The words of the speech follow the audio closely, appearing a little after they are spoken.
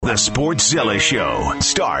The Sportzilla Show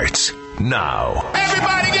starts now.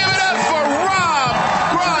 Everybody give it up for Rob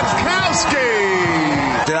Gronkowski.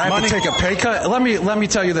 Did I have to take a pay cut? Let me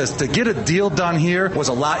tell you this. To get a deal done here was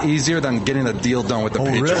a lot easier than getting a deal done with the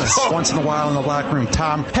Patriots. Really? Once in a while in the locker room,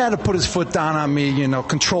 Tom had to put his foot down on me,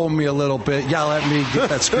 control me a little bit, yell at me, get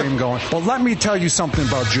that scream going. But let me tell you something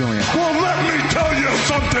about Julian. Well, let me tell you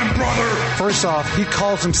something, brother. First off, he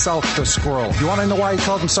calls himself the squirrel. You want to know why he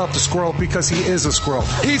calls himself the squirrel? Because he is a squirrel.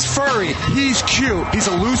 He's furry. He's cute. He's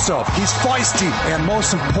elusive. He's feisty. And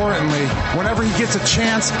most importantly, whenever he gets a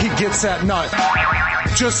chance, he gets that nut.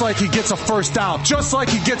 Just like he gets a first down. Just like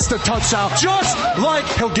he gets the touchdown. Just like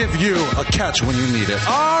he'll give you a catch when you need it.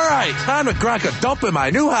 All right, time to crack a dump in my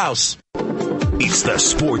new house. It's the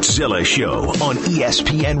Sportzilla Show on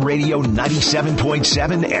ESPN Radio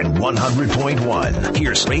 97.7 and 100.1.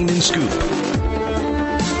 Here's Spain and Scoop.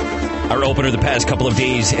 Our opener the past couple of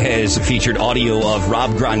days has featured audio of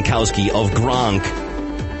Rob Gronkowski of Gronk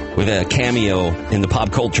with a cameo in the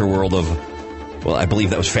pop culture world of, well, I believe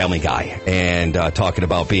that was Family Guy, and talking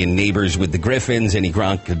about being neighbors with the Griffins, and he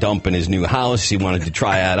Gronk a dump in his new house. He wanted to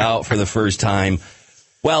try that out for the first time.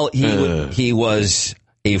 Well, he was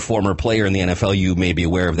a former player in the NFL. You may be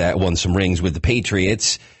aware of that. Won some rings with the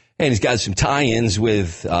Patriots, and he's got some tie-ins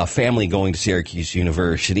with family going to Syracuse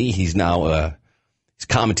University. He's now a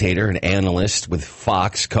commentator, an analyst with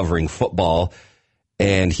Fox covering football.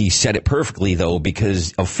 And he said it perfectly, though,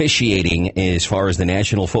 because officiating as far as the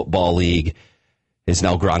National Football League is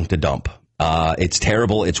now Gronk to dump. It's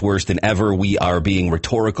terrible. It's worse than ever. We are being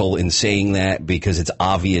rhetorical in saying that because it's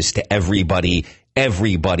obvious to everybody.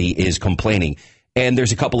 Everybody is complaining. And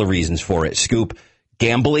there's a couple of reasons for it. Scoop,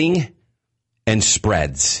 gambling and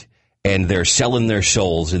spreads. And they're selling their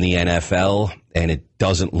souls in the NFL, and it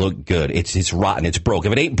doesn't look good. It's rotten. It's broke.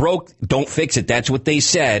 If it ain't broke, don't fix it. That's what they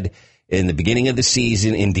said in the beginning of the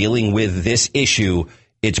season in dealing with this issue.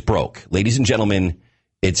 It's broke. Ladies and gentlemen,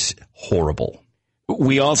 it's horrible.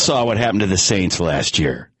 We all saw what happened to the Saints last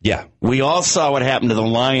year. Yeah. We all saw what happened to the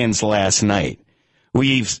Lions last night.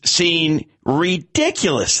 We've seen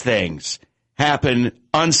ridiculous things happen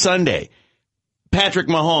on Sunday. Patrick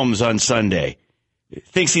Mahomes on Sunday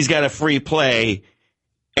thinks he's got a free play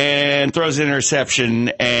and throws an interception,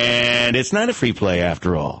 and it's not a free play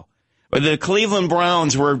after all. The Cleveland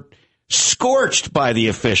Browns were scorched by the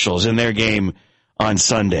officials in their game on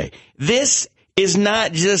Sunday. This is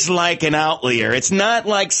not just like an outlier. It's not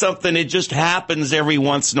like something that just happens every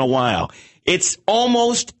once in a while. It's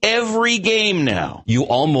almost every game now. You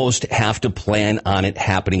almost have to plan on it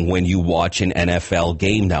happening when you watch an NFL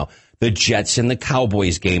game now. The Jets and the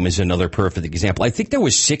Cowboys game is another perfect example. I think there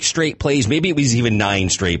was 6 straight plays. Maybe it was even 9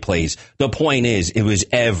 straight plays. The point is, it was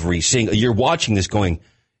every single. You're watching this going,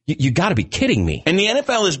 you got to be kidding me. And the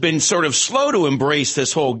NFL has been sort of slow to embrace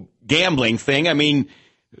this whole gambling thing. I mean,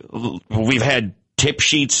 we've had tip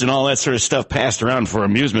sheets and all that sort of stuff passed around for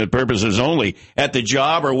amusement purposes only at the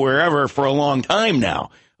job or wherever for a long time now.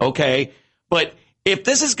 Okay. But if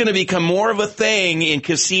this is going to become more of a thing in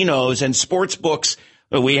casinos and sports books,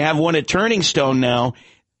 we have one at Turning Stone now.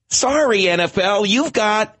 Sorry, NFL, you've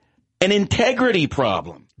got an integrity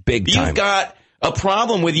problem. Big time. You've got a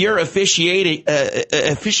problem with your officiating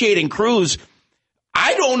crews.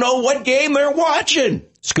 I don't know what game they're watching.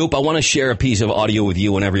 Scoop, I want to share a piece of audio with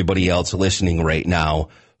you and everybody else listening right now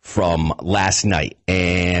from last night,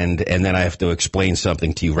 and then I have to explain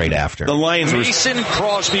something to you right after. The Lions Mason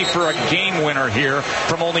Crosby for a game winner here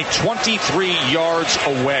from only 23 yards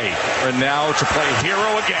away. And now to play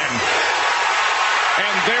hero again.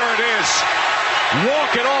 And there it is.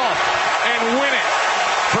 Walk it off and win it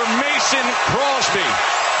for Mason Crosby.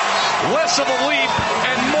 Less of a leap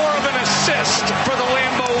and more of an assist for the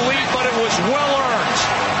Lambeau Leap, but it was well earned.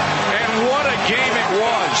 And what a game it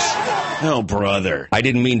was. Oh, brother. I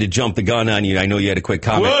didn't mean to jump the gun on you. I know you had a quick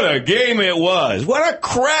comment. What a game it was. What a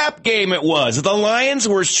crap game it was. The Lions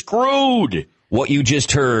were screwed. What you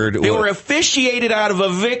just heard. They were officiated out of a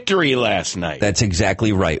victory last night. That's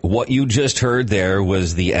exactly right. What you just heard there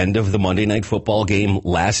was the end of the Monday Night Football game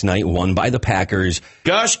last night, won by the Packers.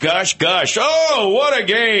 Gosh, gosh, gosh. Oh, what a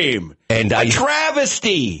game. And a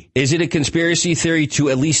travesty. Is it a conspiracy theory to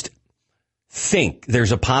at least think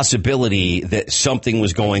there's a possibility that something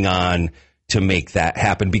was going on to make that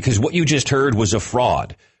happen? Because what you just heard was a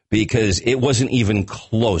fraud. Because it wasn't even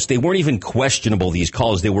close. They weren't even questionable, these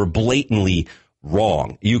calls. They were blatantly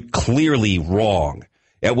wrong. You clearly wrong.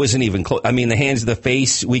 It wasn't even close. I mean, the hands of the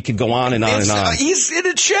face, we could go on and on and on. He's in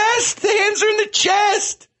the chest. The hands are in the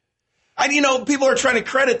chest. People are trying to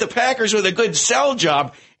credit the Packers with a good sell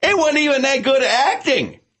job. It wasn't even that good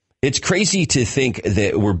acting. It's crazy to think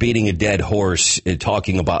that we're beating a dead horse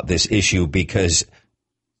talking about this issue, because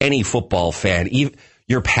any football fan, even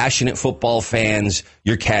your passionate football fans,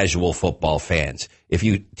 your casual football fans, if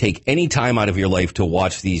you take any time out of your life to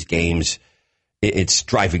watch these games, it's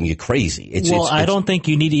driving you crazy. I don't think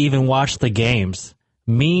you need to even watch the games.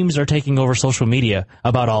 Memes are taking over social media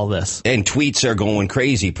about all this. And tweets are going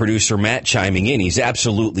crazy. Producer Matt chiming in. He's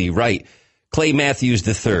absolutely right. Clay Matthews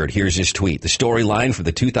III, here's his tweet. The storyline for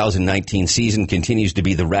the 2019 season continues to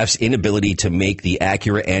be the refs' inability to make the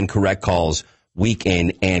accurate and correct calls week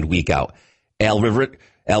in and week out. Al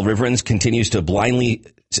Riverens continues to blindly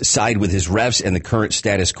side with his refs and the current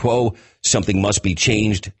status quo. Something must be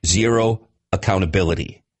changed. Zero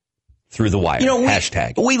accountability. Through the wire.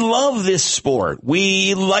 Hashtag. We love this sport.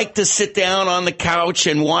 We like to sit down on the couch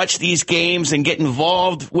and watch these games and get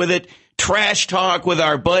involved with it, trash talk with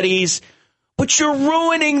our buddies. But you're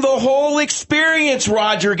ruining the whole experience,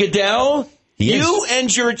 Roger Goodell. You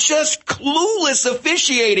and your just clueless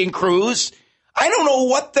officiating crews. I don't know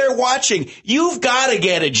what they're watching. You've got to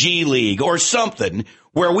get a G League or something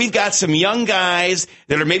where we've got some young guys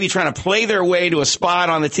that are maybe trying to play their way to a spot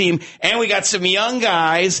on the team, and we got some young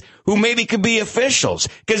guys who maybe could be officials,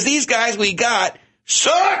 because these guys we got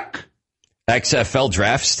suck. XFL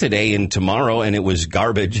drafts today and tomorrow, and it was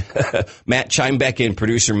garbage. Matt, chime back in,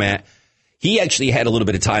 producer Matt. He actually had a little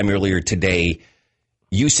bit of time earlier today.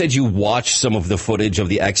 You said you watched some of the footage of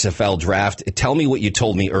the XFL draft. Tell me what you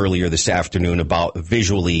told me earlier this afternoon about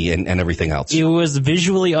visually and everything else. It was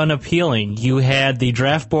visually unappealing. You had the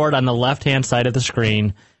draft board on the left-hand side of the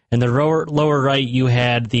screen. In the lower right, you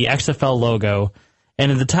had the XFL logo.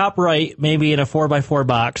 And in the top right, maybe in a 4x4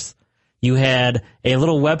 box, you had a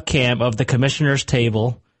little webcam of the commissioner's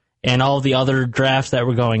table and all the other drafts that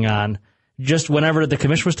were going on. Just whenever the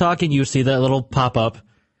commissioner was talking, you would see that little pop-up.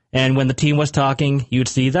 And when the team was talking, you'd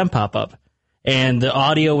see them pop up. And the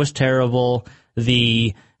audio was terrible.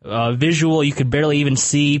 The visual, you could barely even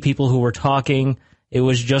see people who were talking. It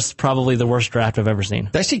was just probably the worst draft I've ever seen.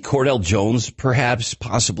 Did I see Cordell Jones,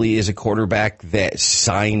 possibly is a quarterback that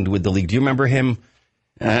signed with the league? Do you remember him?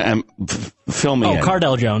 Fill me in.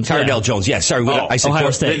 Cardell Jones. Jones, yeah. Sorry. I said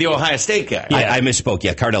Ohio State. The Ohio State guy. Yeah. I misspoke.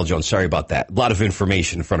 Yeah, Cardell Jones. Sorry about that. A lot of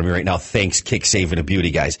information in front of me right now. Thanks, Kick Saving a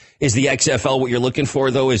Beauty, guys. Is the XFL what you're looking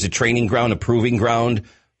for, though? Is a training ground, a proving ground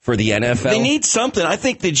for the NFL? They need something. I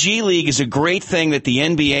think the G League is a great thing that the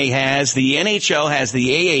NBA has. The NHL has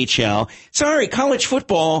the AHL. Sorry, college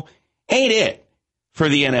football ain't it for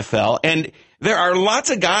the NFL. And there are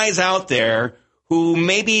lots of guys out there who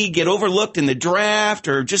maybe get overlooked in the draft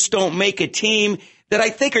or just don't make a team that I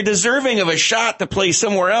think are deserving of a shot to play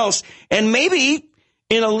somewhere else. And maybe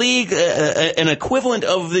in a league, an equivalent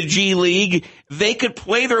of the G League, they could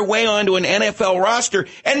play their way onto an NFL roster.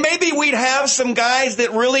 And maybe we'd have some guys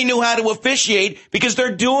that really knew how to officiate because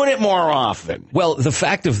they're doing it more often. Well, the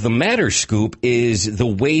fact of the matter, Scoop, is the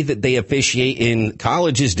way that they officiate in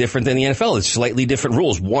college is different than the NFL. It's slightly different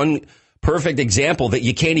rules. One perfect example that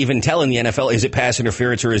you can't even tell in the NFL, is it pass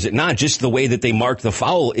interference or is it not? Just the way that they mark the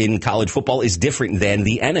foul in college football is different than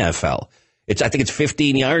the NFL. I think it's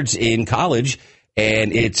 15 yards in college,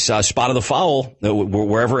 and it's spot of the foul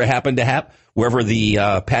wherever it happened to happen. Wherever the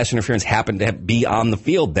pass interference happened to be on the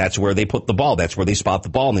field, that's where they put the ball. That's where they spot the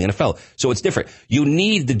ball in the NFL. So it's different. You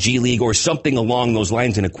need the G League or something along those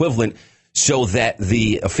lines, an equivalent, so that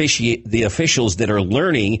the officials that are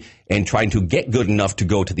learning and trying to get good enough to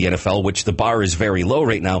go to the NFL, which the bar is very low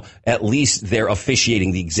right now, at least they're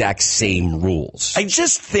officiating the exact same rules. I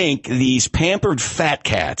just think these pampered fat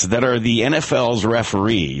cats that are the NFL's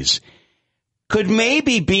referees could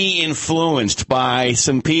maybe be influenced by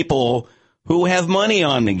some people who have money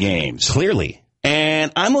on the games. Clearly.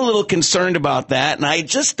 And I'm a little concerned about that, and I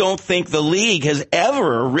just don't think the league has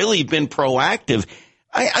ever really been proactive.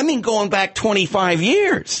 I mean, going back 25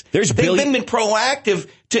 years. They've been proactive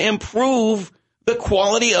to improve the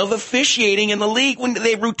quality of officiating in the league when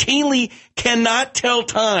they routinely cannot tell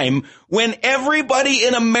time, when everybody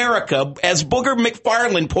in America, as Booger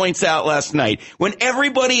McFarland points out last night, when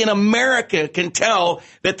everybody in America can tell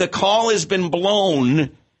that the call has been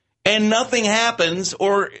blown and nothing happens,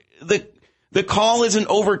 or the call isn't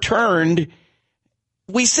overturned,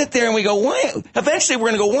 we sit there and we go, why? Eventually we're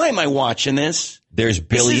going to go, why am I watching this? There's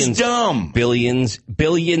billions, this is dumb. billions and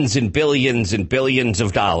billions and billions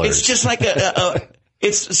of dollars. It's just like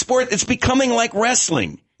it's sport. It's becoming like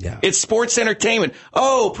wrestling. Yeah. It's sports entertainment.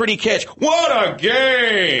 Oh, pretty catch. What a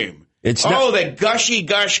game. The gushy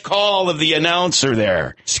gush call of the announcer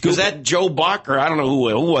there. Was that Joe Buck or I don't know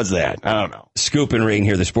who was that? I don't know. Scoop and Ring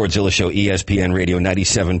here, the Sportzilla Show, ESPN Radio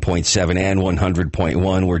 97.7 and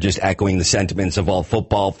 100.1. We're just echoing the sentiments of all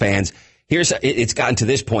football fans. It's gotten to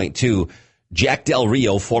this point, too. Jack Del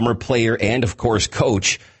Rio, former player and, of course,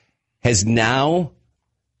 coach, has now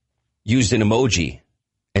used an emoji,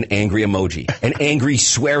 an angry emoji, an angry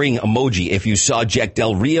swearing emoji. If you saw Jack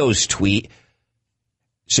Del Rio's tweet,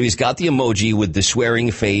 so he's got the emoji with the swearing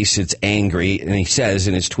face. It's angry. And he says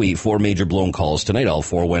in his tweet, 4 major blown calls tonight. All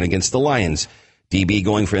 4 went against the Lions. DB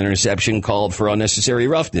going for an interception, called for unnecessary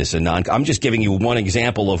roughness. I'm just giving you one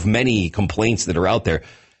example of many complaints that are out there.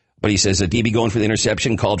 But he says a DB going for the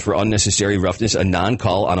interception, called for unnecessary roughness, a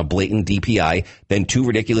non-call on a blatant DPI, then 2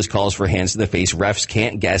 ridiculous calls for hands to the face. Refs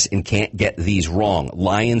can't guess and can't get these wrong.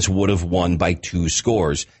 Lions would have won by 2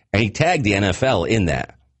 scores. And he tagged the NFL in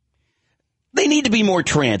that. They need to be more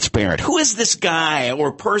transparent. Who is this guy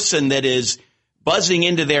or person that is buzzing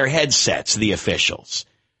into their headsets, the officials?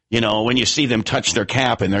 You know, when you see them touch their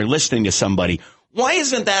cap and they're listening to somebody. Why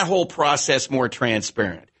isn't that whole process more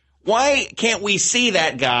transparent? Why can't we see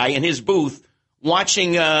that guy in his booth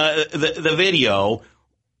watching the video?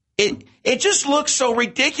 It just looks so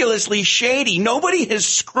ridiculously shady. Nobody has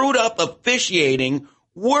screwed up officiating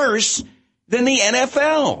worse than the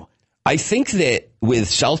NFL. I think that with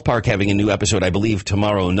South Park having a new episode, I believe,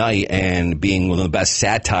 tomorrow night, and being one of the best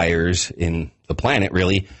satires in the planet,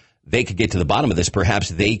 really, they could get to the bottom of this. Perhaps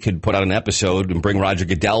they could put out an episode and bring Roger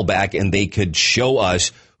Goodell back, and they could show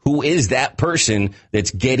us who is that person that's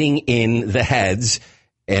getting in the heads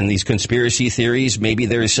and these conspiracy theories. Maybe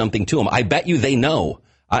there is something to them. I bet you they know.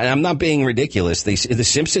 I'm not being ridiculous. The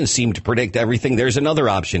Simpsons seem to predict everything. There's another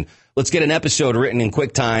option. Let's get an episode written in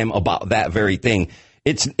quick time about that very thing.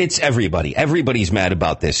 It's everybody. Everybody's mad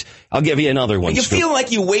about this. I'll give you another one. You feel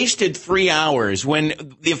like you wasted 3 hours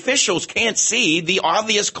when the officials can't see the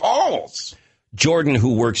obvious calls. Jordan,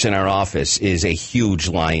 who works in our office, is a huge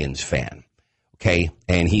Lions fan. Okay.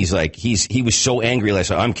 And he's like, he was so angry last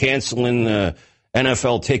night. I'm canceling the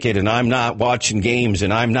NFL ticket and I'm not watching games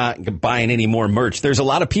and I'm not buying any more merch. There's a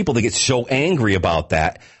lot of people that get so angry about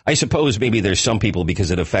that. I suppose maybe there's some people because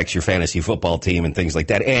it affects your fantasy football team and things like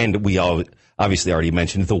that. And we all obviously already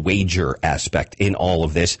mentioned the wager aspect in all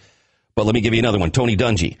of this. But let me give you another one. Tony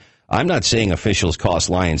Dungy. I'm not saying officials cost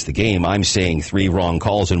Lions the game. I'm saying 3 wrong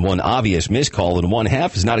calls and 1 obvious miscall in 1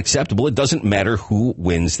 half is not acceptable. It doesn't matter who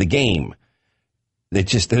wins the game.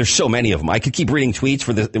 There's so many of them. I could keep reading tweets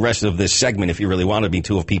for the rest of this segment if you really wanted me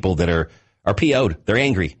to, of people that are PO'd. They're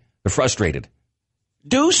angry. They're frustrated.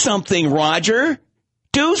 Do something, Roger.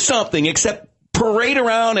 Do something except parade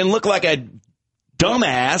around and look like a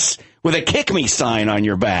dumbass with a kick me sign on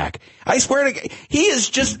your back. I swear to God, he is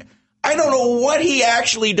just, I don't know what he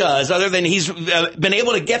actually does other than he's been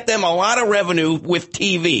able to get them a lot of revenue with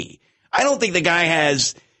TV. I don't think the guy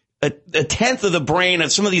has a tenth of the brain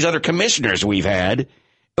of some of these other commissioners we've had,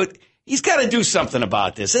 but he's got to do something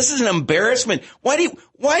about this. This is an embarrassment.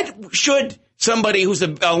 Why should somebody who's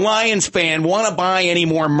a Lions fan want to buy any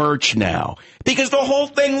more merch now? Because the whole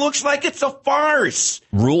thing looks like it's a farce.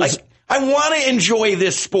 Rules. I want to enjoy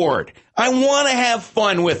this sport. I want to have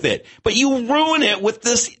fun with it, but you ruin it with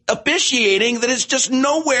this officiating that is just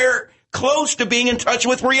nowhere close to being in touch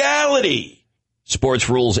with reality. Sports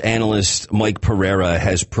rules analyst Mike Pereira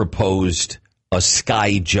has proposed a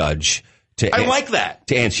sky judge to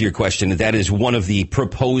answer your question. That is one of the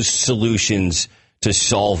proposed solutions to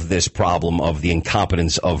solve this problem of the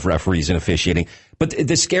incompetence of referees and officiating. But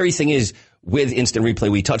the scary thing is with instant replay,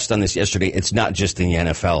 we touched on this yesterday, it's not just in the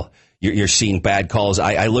NFL. You're seeing bad calls.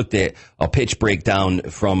 I looked at a pitch breakdown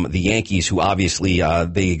from the Yankees, who obviously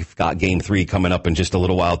they've got Game 3 coming up in just a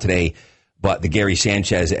little while today. But the Gary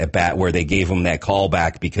Sanchez at bat where they gave him that call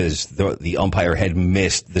back because the umpire had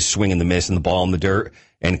missed the swing and the miss and the ball in the dirt,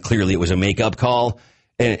 and clearly it was a makeup call.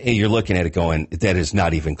 And you're looking at it going, that is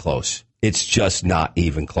not even close. It's just not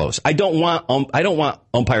even close. I don't want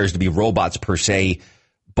umpires to be robots per se,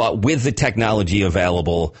 but with the technology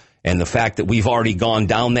available and the fact that we've already gone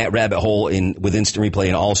down that rabbit hole with instant replay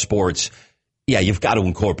in all sports. Yeah, you've got to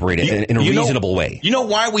incorporate it in a reasonable way. You know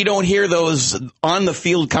why we don't hear those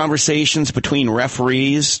on-the-field conversations between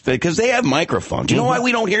referees? Because they have microphones. You know why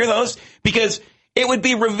we don't hear those? Because it would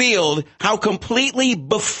be revealed how completely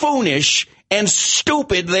buffoonish and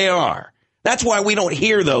stupid they are. That's why we don't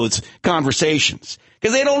hear those conversations.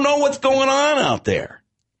 Because they don't know what's going on out there.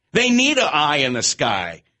 They need an eye in the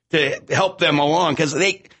sky to help them along. Because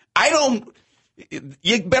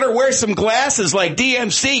you better wear some glasses like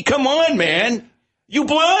DMC. Come on, man. You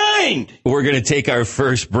blind! We're going to take our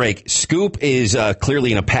first break. Scoop is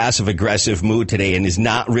clearly in a passive-aggressive mood today and is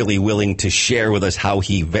not really willing to share with us how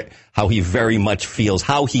he very much feels,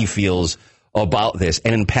 how he feels about this.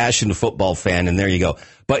 An impassioned football fan, and there you go.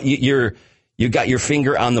 But you got your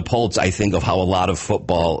finger on the pulse, I think, of how a lot of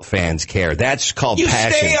football fans care. That's called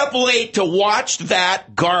passion. You stay up late to watch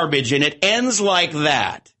that garbage, and it ends like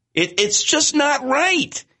that. It's just not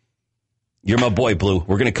right. You're my boy, Blue.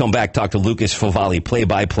 We're going to come back, talk to Lukas Favale,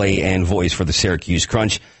 play-by-play and voice for the Syracuse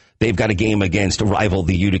Crunch. They've got a game against a rival,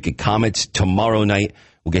 the Utica Comets, tomorrow night.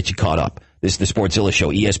 We'll get you caught up. This is the Sportzilla Show,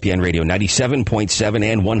 ESPN Radio 97.7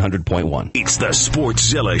 and 100.1. It's the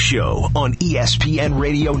Sportzilla Show on ESPN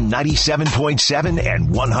Radio 97.7 and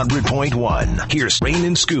 100.1. Here's Rain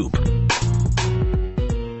and Scoop.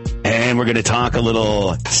 And we're going to talk a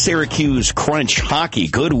little Syracuse Crunch hockey.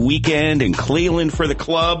 Good weekend in Cleveland for the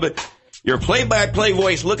club. Your play-by-play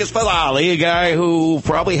voice, Lukas Favale, a guy who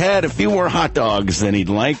probably had a few more hot dogs than he'd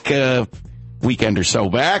like a weekend or so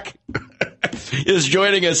back, is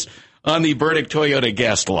joining us on the Burdick Toyota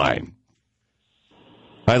guest line.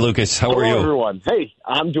 Hi, Lukas. How are you? Hello, everyone. Hey,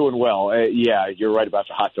 I'm doing well. Yeah, you're right about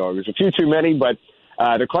the hot dogs. There's a few too many, but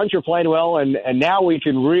the Crunch are playing well, and now we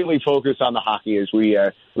can really focus on the hockey as we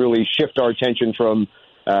really shift our attention from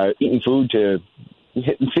eating food to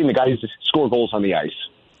seeing the guys score goals on the ice.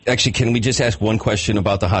 Actually, can we just ask one question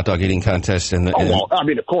about the hot dog eating contest? Well, I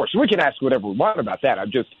mean, of course, we can ask whatever we want about that.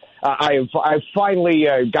 I finally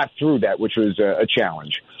got through that, which was a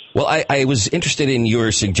challenge. Well, I was interested in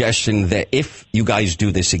your suggestion that if you guys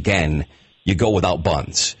do this again, you go without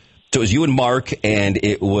buns. So it was you and Mark, and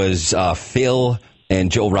it was Phil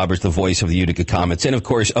and Joe Roberts, the voice of the Utica Comets. And, of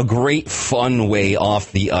course, a great fun way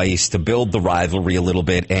off the ice to build the rivalry a little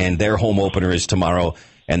bit. And their home opener is tomorrow,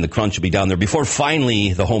 and the Crunch will be down there before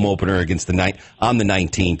finally the home opener against on the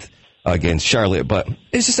 19th against Charlotte. But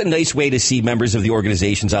it's just a nice way to see members of the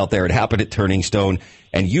organizations out there. It happened at Turning Stone,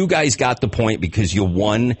 and you guys got the point because you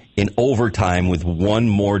won in overtime with one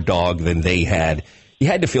more dog than they had. You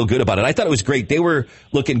had to feel good about it. I thought it was great. They were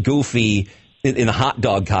looking goofy in the hot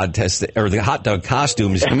dog contest, or the hot dog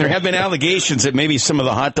costumes. And there have been allegations that maybe some of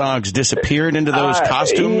the hot dogs disappeared into those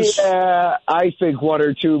costumes. Yeah, I think one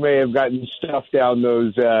or two may have gotten stuffed down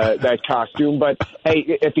that costume. But,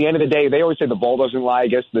 hey, at the end of the day, they always say the ball doesn't lie. I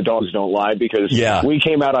guess the dogs don't lie because we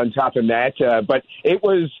came out on top in that. But it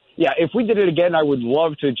was, if we did it again, I would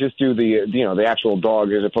love to just do the actual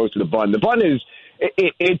dog as opposed to the bun. The bun is,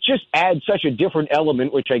 it just adds such a different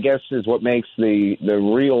element, which I guess is what makes the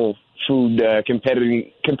real food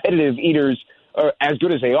competitive eaters as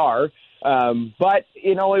good as they are. But,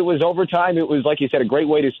 it was overtime. It was, like you said, a great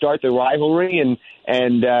way to start the rivalry.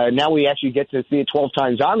 And now we actually get to see it 12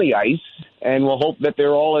 times on the ice. And we'll hope that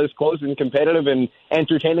they're all as close and competitive and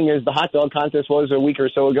entertaining as the hot dog contest was a week or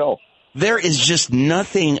so ago. There is just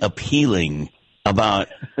nothing appealing about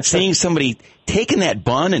seeing somebody taking that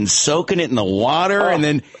bun and soaking it in the water. And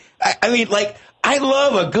then, I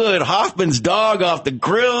love a good Hoffman's dog off the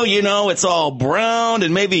grill. It's all browned,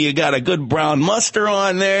 and maybe you got a good brown mustard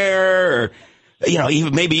on there, or,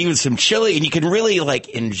 even some chili, and you can really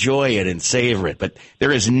enjoy it and savor it. But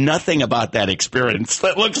there is nothing about that experience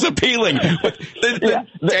that looks appealing.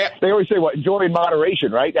 They always say, enjoy in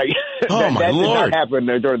moderation, right? My that Lord. did not happen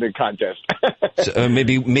during the contest. So,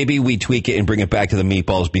 maybe we tweak it and bring it back to the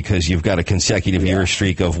meatballs because you've got a consecutive year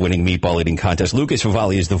streak of winning meatball eating contests. Lukas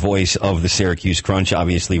Favale is the voice of the Syracuse Crunch,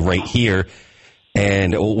 obviously right here.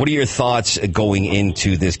 And what are your thoughts going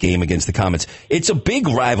into this game against the Comets? It's a big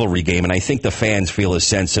rivalry game, and I think the fans feel a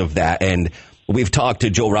sense of that. And we've talked to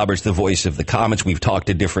Joe Roberts, the voice of the Comets. We've talked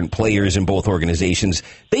to different players in both organizations.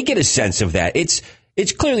 They get a sense of that. It's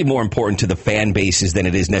clearly more important to the fan bases than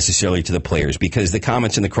it is necessarily to the players because the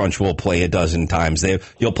Comets and the Crunch will play a dozen times.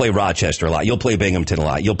 You'll play Rochester a lot. You'll play Binghamton a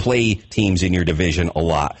lot. You'll play teams in your division a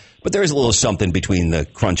lot. But there is a little something between the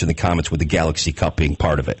Crunch and the Comets with the Galaxy Cup being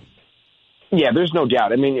part of it. Yeah, there's no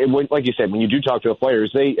doubt. I mean, like you said, when you do talk to the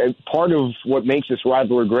players, part of what makes this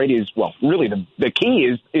rivalry great is, really the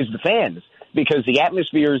key is the fans, because the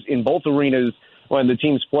atmospheres in both arenas when the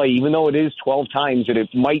teams play, even though it is 12 times and it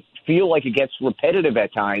might feel like it gets repetitive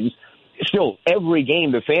at times, still every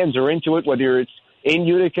game the fans are into it, whether it's in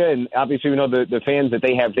Utica, and obviously we know the fans that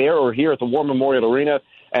they have there, or here at the War Memorial Arena,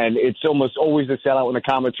 and it's almost always a sellout when the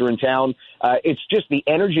Comets are in town. It's just the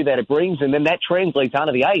energy that it brings, and then that translates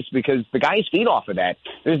onto the ice because the guys feed off of that.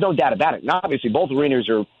 There's no doubt about it. And obviously both arenas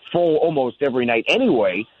are full almost every night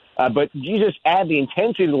anyway, but you just add the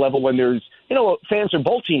intensity level when there's, fans from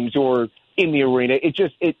both teams who are in the arena.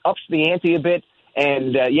 It ups the ante a bit.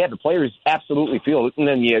 And, the players absolutely feel it. And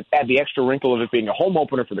then you add the extra wrinkle of it being a home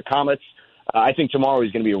opener for the Comets. I think tomorrow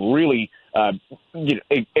is going to be a really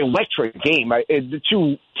electric game. The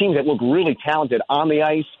two teams that look really talented on the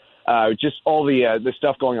ice, just all the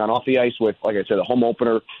stuff going on off the ice with, like I said, the home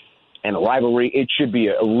opener and the rivalry. It should be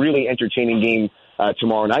a really entertaining game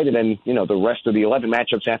tomorrow night, and then, the rest of the 11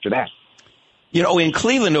 matchups after that. In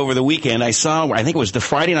Cleveland over the weekend, I think it was the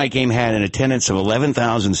Friday night game had an attendance of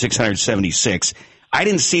 11,676. I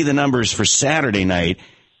didn't see the numbers for Saturday night,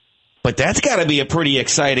 but that's got to be a pretty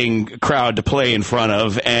exciting crowd to play in front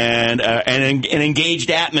of, and an engaged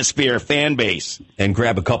atmosphere, fan base. And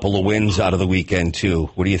grab a couple of wins out of the weekend, too.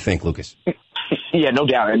 What do you think, Lucas? Yeah, no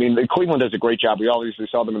doubt. I mean, Cleveland does a great job. We obviously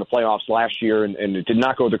saw them in the playoffs last year, and it did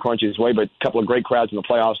not go the Crunch's way, but a couple of great crowds in the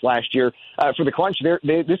playoffs last year. For the Crunch,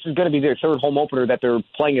 this is going to be their third home opener that they're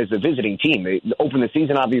playing as a visiting team. They opened the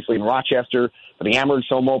season, obviously, in Rochester, for the Amherst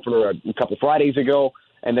home opener a couple of Fridays ago.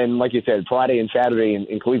 And then, like you said, Friday and Saturday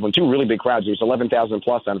in Cleveland, two really big crowds. There was 11,000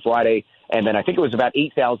 plus on Friday, and then I think it was about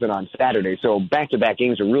 8,000 on Saturday. So back-to-back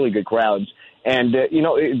games are really good crowds. And,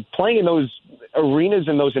 playing in those arenas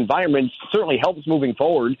and those environments certainly helps moving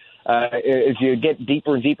forward as you get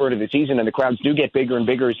deeper and deeper into the season, and the crowds do get bigger and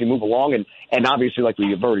bigger as you move along. And obviously, like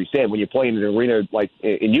we've already said, when you play in an arena like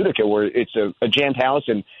in Utica where it's a jammed house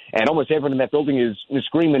and almost everyone in that building is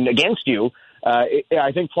screaming against you,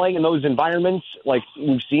 I think playing in those environments, like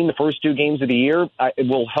we've seen the first two games of the year, it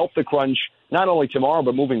will help the Crunch not only tomorrow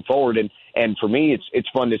but moving forward. And for me, it's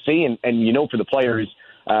fun to see. And for the players,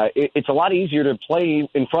 it's a lot easier to play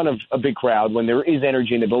in front of a big crowd when there is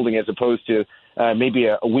energy in the building as opposed to maybe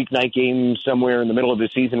a weeknight game somewhere in the middle of the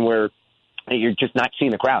season where you're just not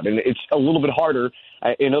seeing the crowd. And it's a little bit harder.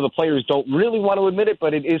 The players don't really want to admit it,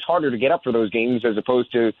 but it is harder to get up for those games as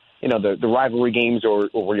opposed to, the rivalry games or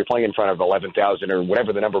where you're playing in front of 11,000 or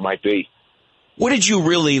whatever the number might be. What did you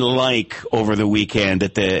really like over the weekend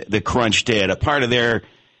that the Crunch did? A part of their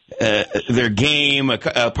game, a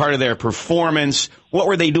part of their performance? What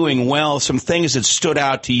were they doing well? Some things that stood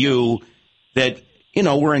out to you that,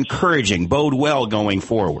 were encouraging, bode well going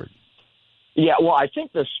forward? Yeah, well, I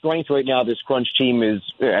think the strength right now of this Crunch team is,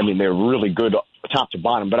 they're really good top to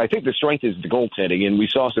bottom, but I think the strength is the goaltending, and we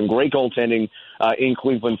saw some great goaltending in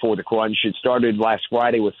Cleveland for the Crunch. It started last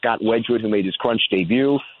Friday with Scott Wedgwood, who made his Crunch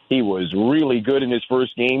debut. He was really good in his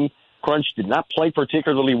first game. Crunch did not play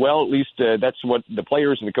particularly well, at least that's what the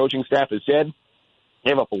players and the coaching staff has said. They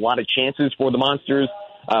gave up a lot of chances for the Monsters,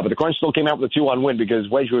 but the Crunch still came out with a 2-1 win because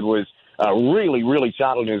Wedgwood was really, really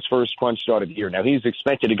solid in his first Crunch start of the year. Now, he's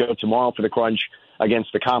expected to go tomorrow for the Crunch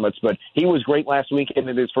against the Comets, but he was great last weekend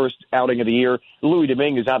in his first outing of the year. Louis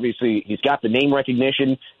Domingue is obviously, he's got the name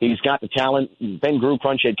recognition, he's got the talent. Ben Grew,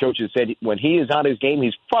 Crunch head coach, has said when he is on his game,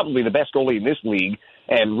 he's probably the best goalie in this league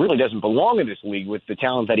and really doesn't belong in this league with the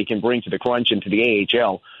talent that he can bring to the Crunch and to the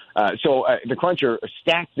AHL. So the Crunch are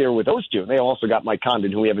stacked there with those two. They also got Mike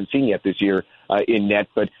Condon, who we haven't seen yet this year in net.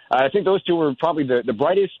 But I think those two were probably the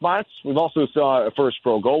brightest spots. We've also saw a first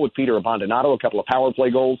pro goal with Peter Abbandonato, a couple of power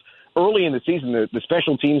play goals. Early in the season, the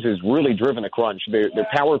special teams has really driven the Crunch. Their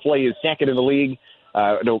power play is second in the league,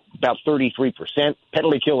 about 33%.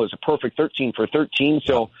 Penalty kill is a perfect 13 for 13.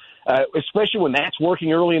 So especially when that's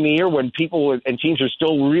working early in the year, when people and teams are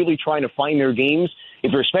still really trying to find their games,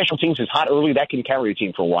 if their special teams is hot early, that can carry a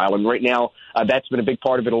team for a while. And right now, that's been a big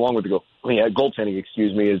part of it, along with the goaltending,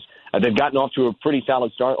 is they've gotten off to a pretty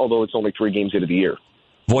solid start, although it's only 3 games into the year.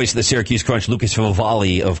 Voice of the Syracuse Crunch, Lukas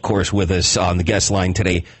Favale, of course, with us on the guest line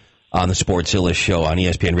today on the Sportzilla show on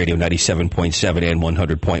ESPN Radio 97.7 and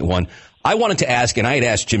 100.1. I wanted to ask, and I had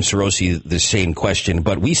asked Jim Sorosi the same question,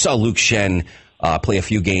 but we saw Luke Shen play a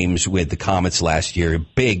few games with the Comets last year.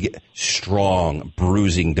 Big, strong,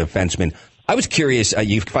 bruising defenseman. I was curious,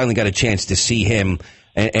 you finally got a chance to see him,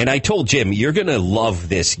 and I told Jim, you're going to love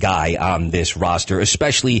this guy on this roster,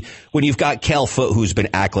 especially when you've got Cal Foote, who's been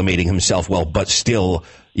acclimating himself well, but still,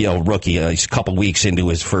 rookie. He's a couple weeks into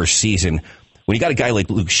his first season. When you got a guy like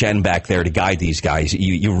Luke Shen back there to guide these guys,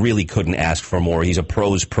 you really couldn't ask for more. He's a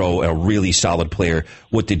pro's pro, a really solid player.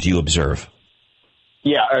 What did you observe?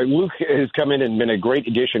 Yeah, Luke has come in and been a great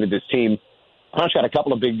addition to this team. Crunch got a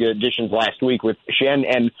couple of big additions last week with Shen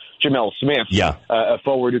and Jamel Smith, a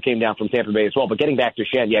forward who came down from Tampa Bay as well. But getting back to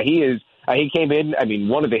Shen, he came in.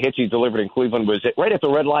 One of the hits he delivered in Cleveland was right at the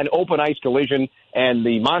red line, open ice collision, and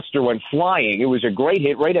the Monster went flying. It was a great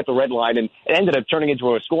hit right at the red line, and it ended up turning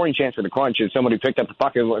into a scoring chance for the Crunch as somebody picked up the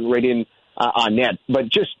puck and went right in on net. But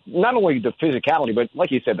just not only the physicality, but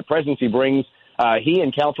like you said, the presence he brings. He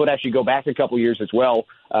and Cal Foote actually go back a couple years as well.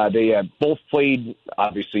 They both played,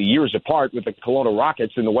 obviously, years apart with the Kelowna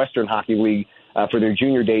Rockets in the Western Hockey League for their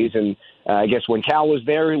junior days. And I guess when Cal was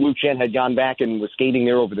there, Luke Chen had gone back and was skating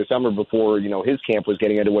there over the summer before, his camp was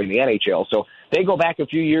getting underway in the NHL. So they go back a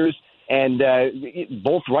few years, and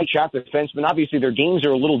both right shot defensemen. Obviously, their games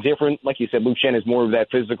are a little different. Like you said, Luke Chen is more of that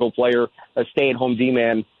physical player, a stay-at-home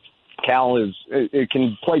D-man. Cal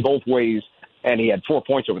can play both ways, and he had 4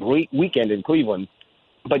 points over the weekend in Cleveland.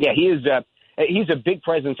 But, yeah, he's a big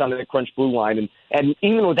presence on the Crunch blue line. And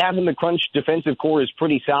even without him, the Crunch defensive core is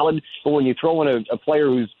pretty solid. But when you throw in a player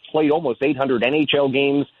who's played almost 800 NHL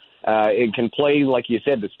games, and can play, like you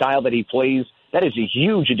said, the style that he plays, that is a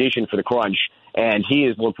huge addition for the Crunch. And he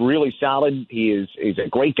has looked really solid. He's a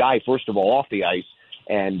great guy, first of all, off the ice.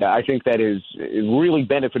 And I think that is really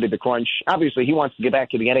benefited the Crunch. Obviously, he wants to get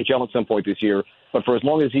back to the NHL at some point this year. But for as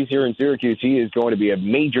long as he's here in Syracuse, he is going to be a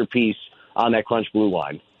major piece on that Crunch blue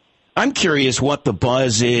line. I'm curious what the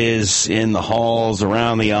buzz is in the halls,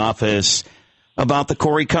 around the office, about the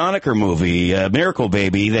Corey Conacher movie, Miracle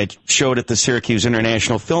Baby, that showed at the Syracuse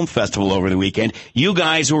International Film Festival over the weekend. You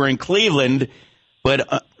guys were in Cleveland,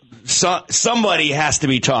 but somebody has to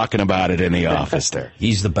be talking about it in the office there.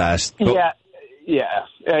 He's the best. Yeah.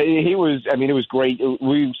 He was. I mean, it was great.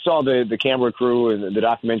 We saw the camera crew and the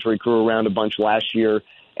documentary crew around a bunch last year,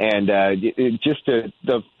 and just to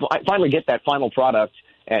finally get that final product.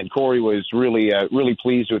 And Corey was really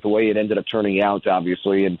pleased with the way it ended up turning out,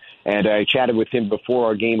 obviously. And I chatted with him before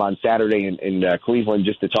our game on Saturday in Cleveland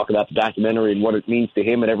just to talk about the documentary and what it means to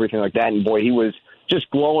him and everything like that. And boy, he was just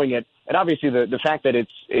glowing at obviously the fact that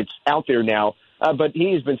it's out there now. But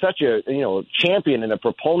he's been such a champion and a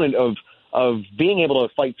proponent of being able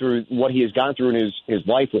to fight through what he has gone through in his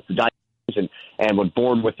life with the diabetes and was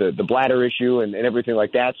born with the bladder issue and everything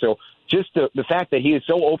like that. So just the fact that he is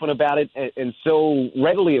so open about it and so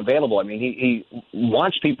readily available. I mean, he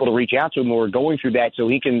wants people to reach out to him who are going through that so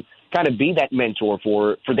he can kind of be that mentor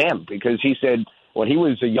for them, because he said when he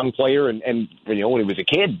was a young player and when he was a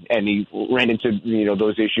kid and he ran into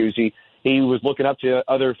those issues, he was looking up to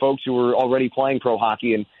other folks who were already playing pro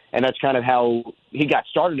hockey, and that's kind of how he got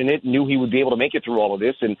started in it, and knew he would be able to make it through all of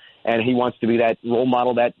this, and he wants to be that role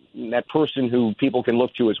model, that person who people can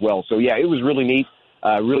look to as well. So yeah, it was really neat.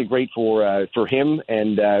 Really great for him,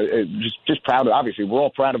 and just proud. Obviously, we're all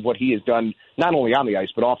proud of what he has done, not only on the ice,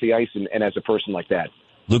 but off the ice and as a person like that.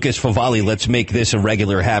 Lukas Favale, let's make this a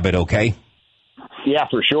regular habit, okay? Yeah,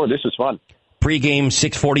 for sure. This is fun. Pre-game,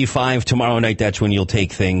 6:45 tomorrow night. That's when you'll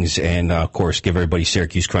take things, and, of course, give everybody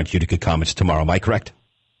Syracuse Crunch Utica Comets tomorrow. Am I correct?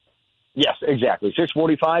 Yes, exactly.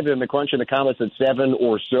 6:45, and the Crunch and the Comets at 7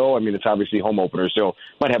 or so. I mean, it's obviously home opener, so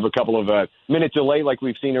might have a couple of minute delay like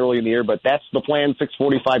we've seen early in the year, but that's the plan,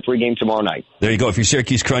 6:45 pregame tomorrow night. There you go. If you're a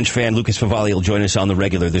Syracuse Crunch fan, Lukas Favale will join us on the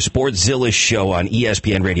regular. The Sportzilla Show on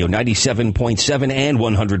ESPN Radio 97.7 and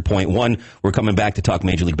 100.1. We're coming back to talk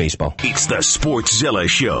Major League Baseball. It's the Sportzilla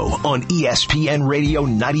Show on ESPN Radio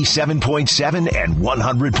 97.7 and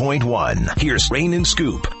 100.1. Here's Rain and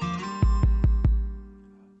Scoop.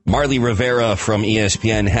 Marly Rivera from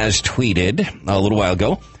ESPN has tweeted a little while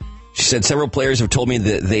ago. She said, several players have told me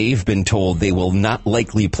that they've been told they will not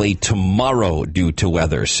likely play tomorrow due to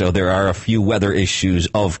weather. So there are a few weather issues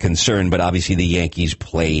of concern, but obviously the Yankees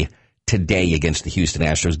play today against the Houston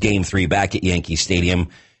Astros. Game 3 back at Yankee Stadium.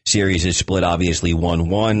 Series is split, obviously,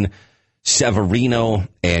 1-1. Severino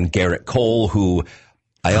and Garrett Cole, who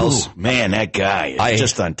man, that guy is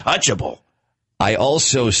just untouchable. I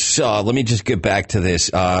also saw, let me just get back to this.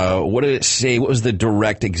 What did it say? What was the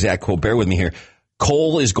direct exact quote? Bear with me here.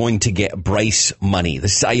 Cole is going to get Bryce money. The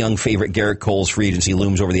Cy Young favorite Garrett Cole's free agency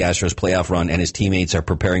looms over the Astros playoff run, and his teammates are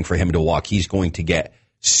preparing for him to walk. He's going to get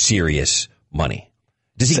serious money.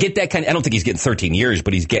 Does he get that kind? I don't think he's getting 13 years,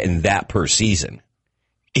 but he's getting that per season.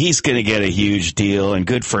 He's going to get a huge deal, and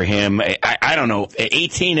good for him. I don't know,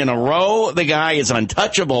 18 in a row, the guy is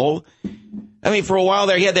untouchable. I mean, for a while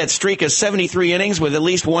there, he had that streak of 73 innings with at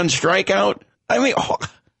least one strikeout. I mean,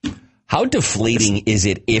 how deflating is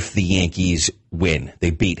it if the Yankees win?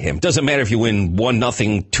 They beat him. Doesn't matter if you win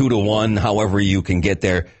 1-0, 2-1, however you can get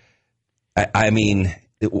there. I mean,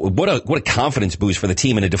 what a confidence boost for the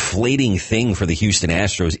team, and a deflating thing for the Houston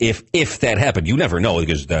Astros if that happened. You never know,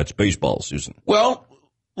 because that's baseball, Susan. Well,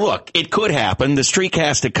 look, it could happen. The streak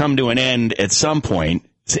has to come to an end at some point.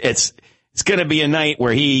 It's going to be a night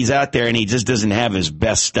where he's out there and he just doesn't have his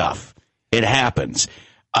best stuff. It happens.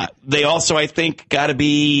 They also, I think, got to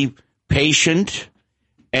be patient.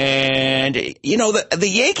 And, the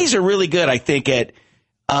Yankees are really good, I think, at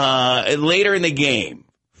later in the game,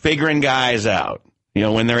 figuring guys out,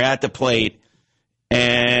 when they're at the plate.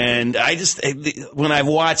 And when I've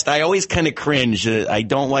watched, I always kind of cringe. I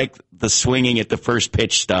don't like the swinging at the first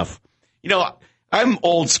pitch stuff. I'm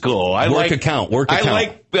old school. I work account. I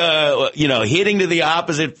like, hitting to the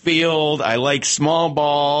opposite field. I like small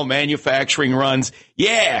ball manufacturing runs.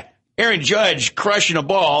 Yeah, Aaron Judge crushing a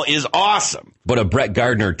ball is awesome. But a Brett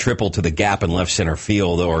Gardner triple to the gap in left center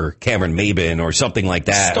field, or Cameron Maybin, or something like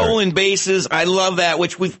that. Stolen bases, I love that,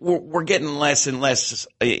 which we're getting less and less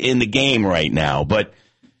in the game right now. But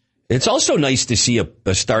it's also nice to see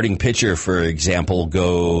a starting pitcher, for example,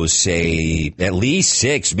 go, say, at least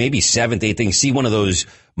 6th, maybe 7th, 8th inning, see one of those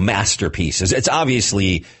masterpieces. It's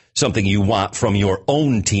obviously something you want from your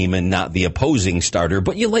own team and not the opposing starter,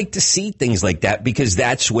 but you like to see things like that because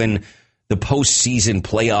that's when the postseason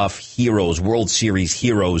playoff heroes, World Series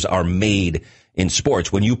heroes are made in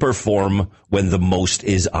sports, when you perform when the most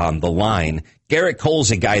is on the line. Garrett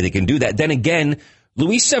Cole's a guy that can do that. Then again,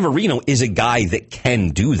 Luis Severino is a guy that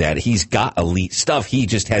can do that. He's got elite stuff. He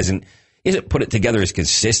just isn't put it together as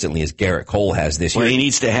consistently as Garrett Cole has this year. Well, he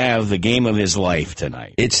needs to have the game of his life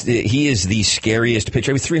tonight. He is the scariest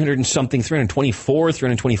pitcher. 324,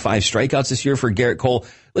 325 strikeouts this year for Garrett Cole.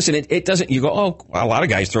 Listen, it doesn't, you go, oh, a lot of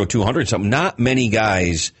guys throw 200 something. Not many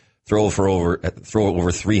guys throw over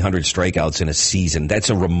 300 strikeouts in a season. That's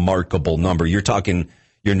a remarkable number. You're talking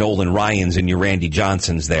your Nolan Ryans and your Randy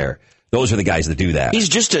Johnsons there. Those are the guys that do that. He's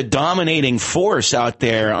just a dominating force out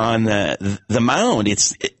there on the mound.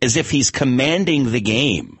 It's as if he's commanding the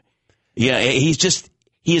game. Yeah, he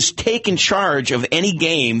has taken charge of any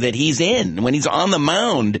game that he's in. When he's on the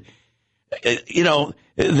mound, the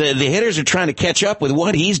hitters are trying to catch up with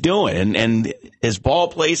what he's doing and his ball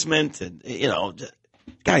placement. And,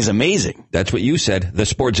 guy's amazing. That's what you said. The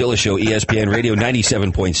Sportzilla Show, ESPN Radio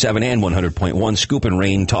 97.7 and 100.1. Scoop and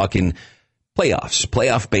Rain talking playoffs,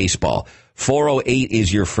 playoff baseball. 4:08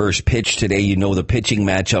 is your first pitch today. You know the pitching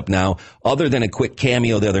matchup now. Other than a quick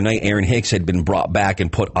cameo the other night, Aaron Hicks had been brought back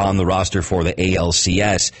and put on the roster for the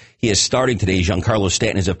ALCS. He is starting today. Giancarlo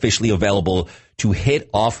Stanton is officially available to hit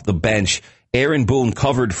off the bench. Aaron Boone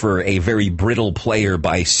covered for a very brittle player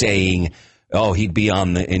by saying, he'd be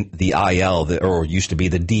on the IL, or used to be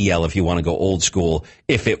the DL if you want to go old school,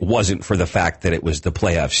 if it wasn't for the fact that it was the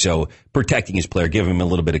playoffs. So protecting his player, giving him a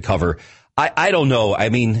little bit of cover. I don't know. I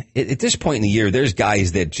mean, at this point in the year, there's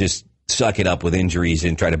guys that just suck it up with injuries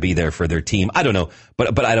and try to be there for their team. I don't know,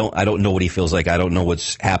 but I don't know what he feels like. I don't know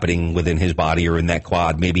what's happening within his body or in that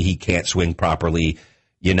quad. Maybe he can't swing properly.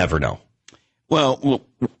 You never know. Well,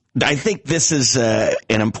 I think this is an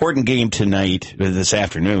important game tonight, this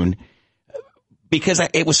afternoon, because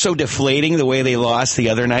it was so deflating the way they lost the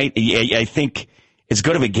other night. I think as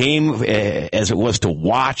good of a game as it was to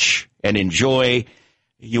watch and enjoy.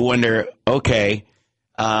 You wonder, okay,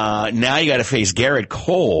 now you got to face Garrett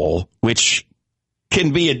Cole, which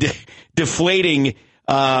can be a deflating,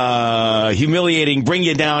 humiliating, bring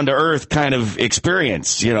you down to earth kind of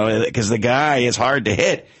experience, because the guy is hard to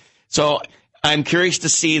hit. So I'm curious to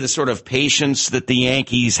see the sort of patience that the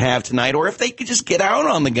Yankees have tonight, or if they could just get out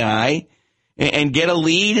on the guy and get a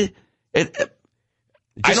lead.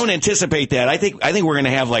 I don't anticipate that. I think we're going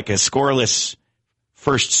to have like a scoreless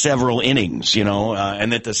first several innings,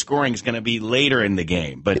 and that the scoring is going to be later in the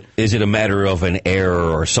game. But is it a matter of an error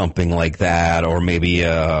or something like that, or maybe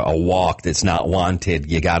a walk that's not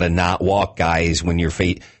wanted? You got to not walk guys when you're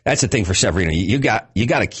That's the thing for Severino. You got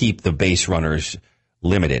to keep the base runners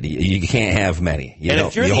limited. You can't have many. You're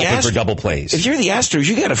hoping for double plays. If you're the Astros,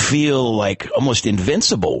 you got to feel like almost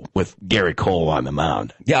invincible with Garrett Cole on the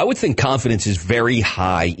mound. Yeah, I would think confidence is very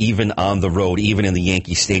high, even on the road, even in the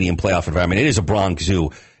Yankee Stadium playoff environment. It is a Bronx Zoo.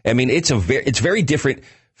 I mean, it's very different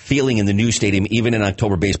feeling in the new stadium, even in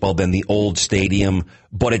October baseball, than the old stadium,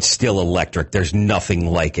 but it's still electric. There's nothing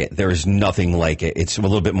like it. There's nothing like it. It's a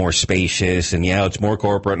little bit more spacious, and it's more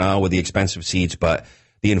corporate now with the expensive seats, but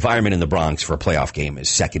the environment in the Bronx for a playoff game is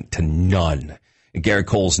second to none. Garrett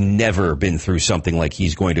Cole's never been through something like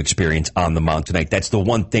he's going to experience on the mound tonight. That's the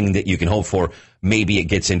one thing that you can hope for. Maybe it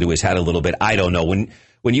gets into his head a little bit. I don't know.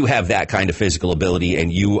 When you have that kind of physical ability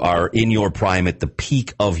and you are in your prime at the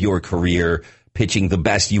peak of your career, pitching the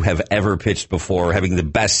best you have ever pitched before, having the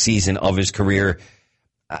best season of his career,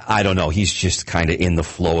 I don't know. He's just kind of in the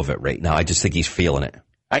flow of it right now. I just think he's feeling it.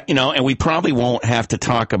 And we probably won't have to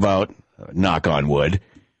talk about, knock on wood,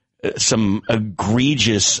 some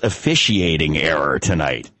egregious officiating error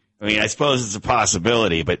tonight. I mean, I suppose it's a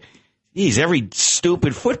possibility, but every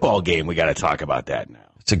stupid football game we got to talk about that now.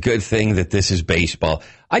 It's a good thing that this is baseball.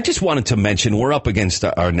 I just wanted to mention, we're up against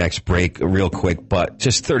our next break real quick, but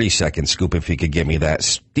just 30 seconds, Scoop, if you could give me that.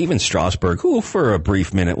 Steven Strasburg, who for a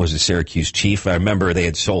brief minute was a Syracuse Chief. I remember they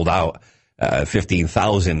had sold out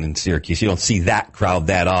 15,000 in Syracuse. You don't see that crowd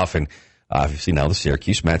that often. Obviously now the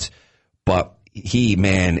Syracuse Mets. But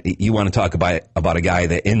you want to talk about a guy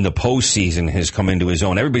that in the postseason has come into his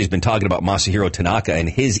own. Everybody's been talking about Masahiro Tanaka and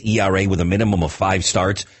his ERA with a minimum of 5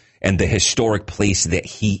 starts and the historic place that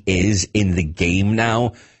he is in the game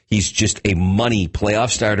now. He's just a money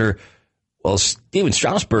playoff starter. Well, Steven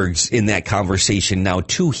Strasburg's in that conversation now,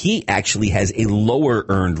 too. He actually has a lower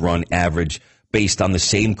earned run average based on the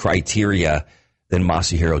same criteria than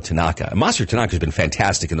Masahiro Tanaka. And Masahiro Tanaka has been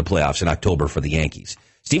fantastic in the playoffs in October for the Yankees.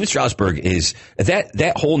 Steven Strasburg is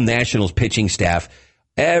that whole Nationals pitching staff.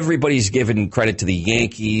 Everybody's giving credit to the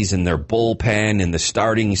Yankees and their bullpen and the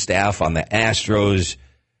starting staff on the Astros.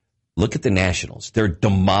 Look at the Nationals. They're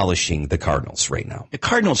demolishing the Cardinals right now. The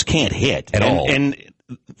Cardinals can't hit at all. And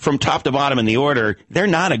from top to bottom in the order, they're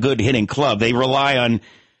not a good hitting club. They rely on,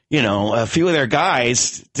 a few of their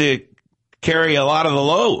guys to carry a lot of the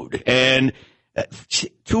load. And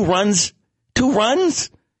 2 runs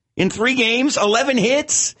in 3 games, 11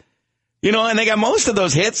 hits, and they got most of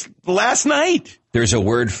those hits last night. There's a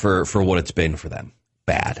word for what it's been for them.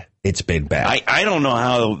 Bad. It's been bad. I don't know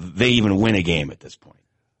how they even win a game at this point.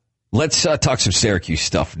 Let's talk some Syracuse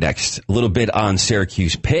stuff next. A little bit on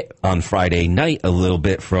Syracuse Pitt on Friday night, a little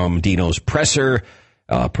bit from Dino's presser,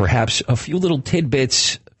 perhaps a few little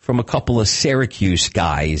tidbits from a couple of Syracuse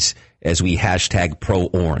guys as we hashtag Pro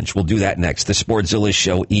Orange. We'll do that next. The Sportzilla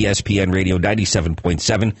Show, ESPN Radio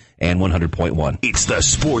 97.7 and 100.1. It's the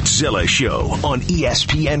Sportzilla Show on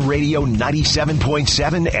ESPN Radio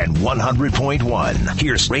 97.7 and 100.1.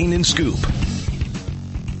 Here's Rain and Scoop.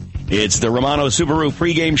 It's the Romano Subaru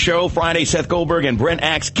pregame show. Friday, Seth Goldberg and Brent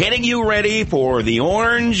Axe getting you ready for the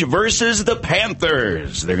Orange versus the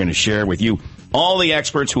Panthers. They're going to share with you all the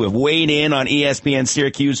experts who have weighed in on ESPN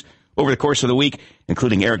Syracuse over the course of the week,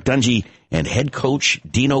 including Eric Dungy and head coach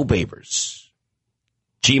Dino Babers.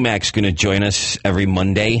 G-Mac's going to join us every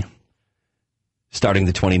Monday, starting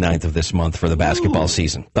the 29th of this month for the basketball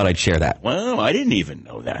season. Thought I'd share that. Well, I didn't even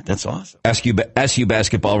know that. That's awesome. SU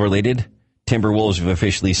basketball related. Timberwolves have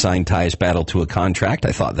officially signed Tyus Battle to a contract.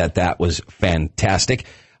 I thought that was fantastic.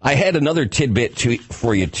 I had another tidbit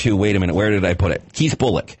for you, too. Wait a minute. Where did I put it? Keith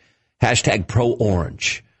Bullock, hashtag Pro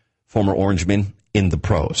Orange, former Orangeman in the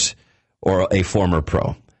pros, or a former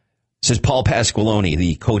pro. Says Paul Pasqualoni,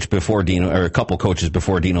 the coach before Dino, or a couple coaches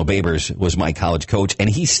before Dino Babers, was my college coach, and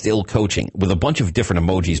he's still coaching with a bunch of different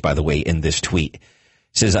emojis, by the way, in this tweet.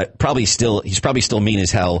 Says he's probably still mean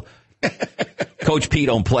as hell. Coach P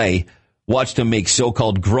don't play. Watched him make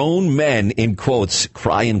so-called grown men, in quotes,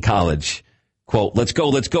 cry in college. Quote, let's go,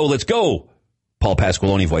 let's go, let's go. Paul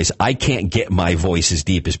Pasqualoni voice. I can't get my voice as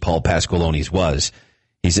deep as Paul Pasqualoni's was.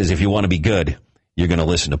 He says, if you want to be good, you're going to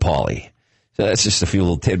listen to Paulie. So that's just a few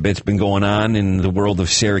little tidbits been going on in the world of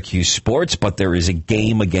Syracuse sports, but there is a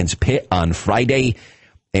game against Pitt on Friday.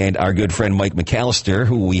 And our good friend Mike McAllister,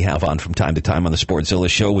 who we have on from time to time on the Sportzilla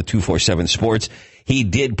Show with 247 Sports, he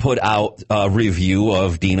did put out a review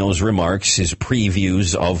of Dino's remarks, his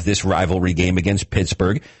previews of this rivalry game against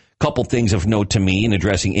Pittsburgh. Couple things of note to me in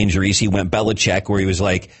addressing injuries. He went Belichick, where he was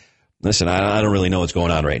like, listen, I don't really know what's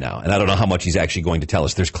going on right now, and I don't know how much he's actually going to tell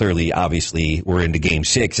us. There's clearly, obviously, we're into Game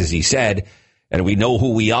 6, as he said, and we know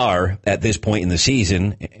who we are at this point in the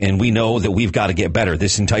season, and we know that we've got to get better.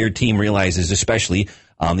 This entire team realizes, especially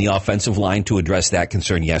on the offensive line, to address that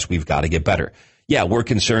concern, yes, we've got to get better. Yeah, we're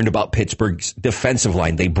concerned about Pittsburgh's defensive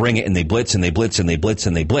line. They bring it and they blitz and they blitz and they blitz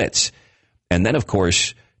and they blitz. And then, of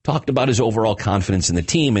course, talked about his overall confidence in the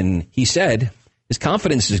team, and he said his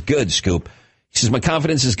confidence is good, Scoop. He says, my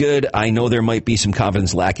confidence is good. I know there might be some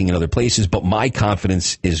confidence lacking in other places, but my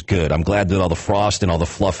confidence is good. I'm glad that all the frost and all the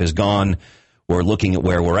fluff is gone. We're looking at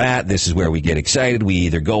where we're at. This is where we get excited. We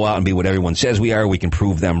either go out and be what everyone says we are. We can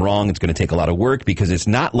prove them wrong. It's going to take a lot of work because it's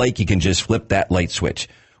not like you can just flip that light switch.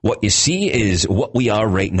 What you see is what we are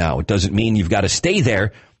right now. It doesn't mean you've got to stay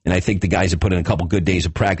there. And I think the guys have put in a couple good days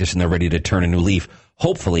of practice and they're ready to turn a new leaf.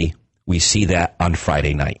 Hopefully, we see that on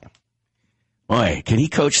Friday night. Boy, can he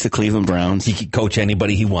coach the Cleveland Browns? He can coach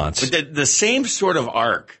anybody he wants. But the same sort of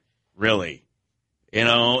arc, really. You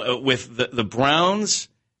know, with the Browns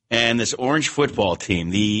and this Orange football team,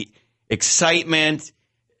 the excitement,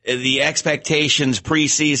 the expectations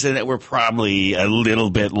preseason that were probably a little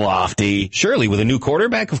bit lofty. Surely, with a new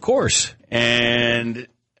quarterback, of course. And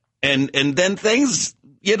then things,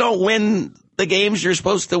 you don't win the games you're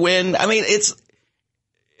supposed to win. I mean, it's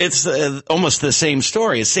almost the same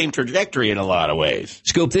story, the same trajectory in a lot of ways.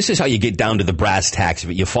 Scoop, this is how you get down to the brass tacks of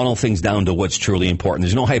it. You funnel things down to what's truly important.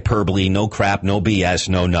 There's no hyperbole, no crap, no BS,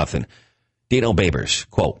 no nothing. Dino Babers,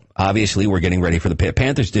 quote, obviously we're getting ready for the Pitt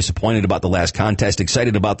Panthers, disappointed about the last contest,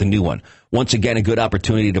 excited about the new one. Once again, a good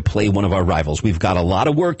opportunity to play one of our rivals. We've got a lot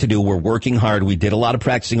of work to do. We're working hard. We did a lot of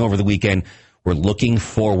practicing over the weekend. We're looking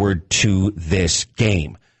forward to this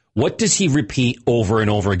game. What does he repeat over and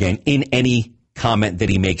over again in any comment that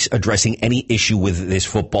he makes addressing any issue with this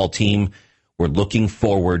football team? We're looking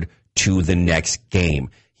forward to the next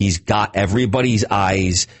game. He's got everybody's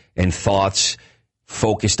eyes and thoughts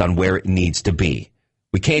focused on where it needs to be.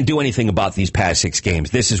 We can't do anything about these past 6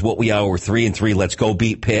 games. This is what we are. We're 3-3. Let's go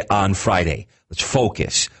beat Pitt on Friday. Let's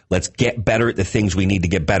focus. Let's get better at the things we need to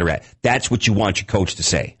get better at. That's what you want your coach to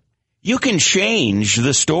say. You can change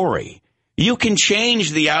the story. You can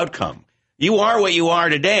change the outcome. You are what you are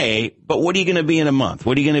today, but what are you going to be in a month?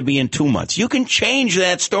 What are you going to be in 2 months? You can change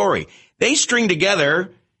that story. They string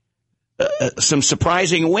together some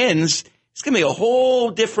surprising wins. It's going to be a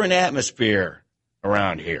whole different atmosphere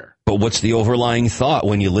around here. But what's the overlying thought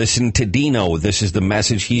when you listen to Dino? This is the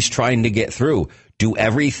message he's trying to get through. Do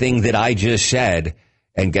everything that I just said,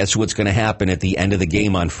 and guess what's going to happen at the end of the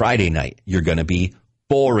game on Friday night? You're going to be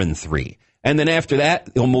 4-3. And then after that,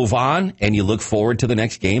 you'll move on, and you look forward to the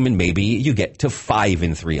next game, and maybe you get to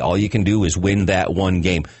 5-3. All you can do is win that one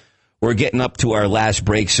game. We're getting up to our last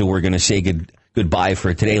break, so we're going to say goodbye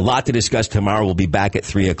for today. A lot to discuss tomorrow. We'll be back at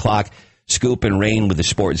 3 o'clock. Scoop and Rain with the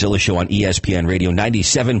Sportzilla Show on ESPN Radio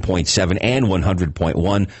 97.7 and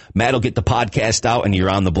 100.1. Matt will get the podcast out, and you're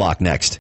on the block next.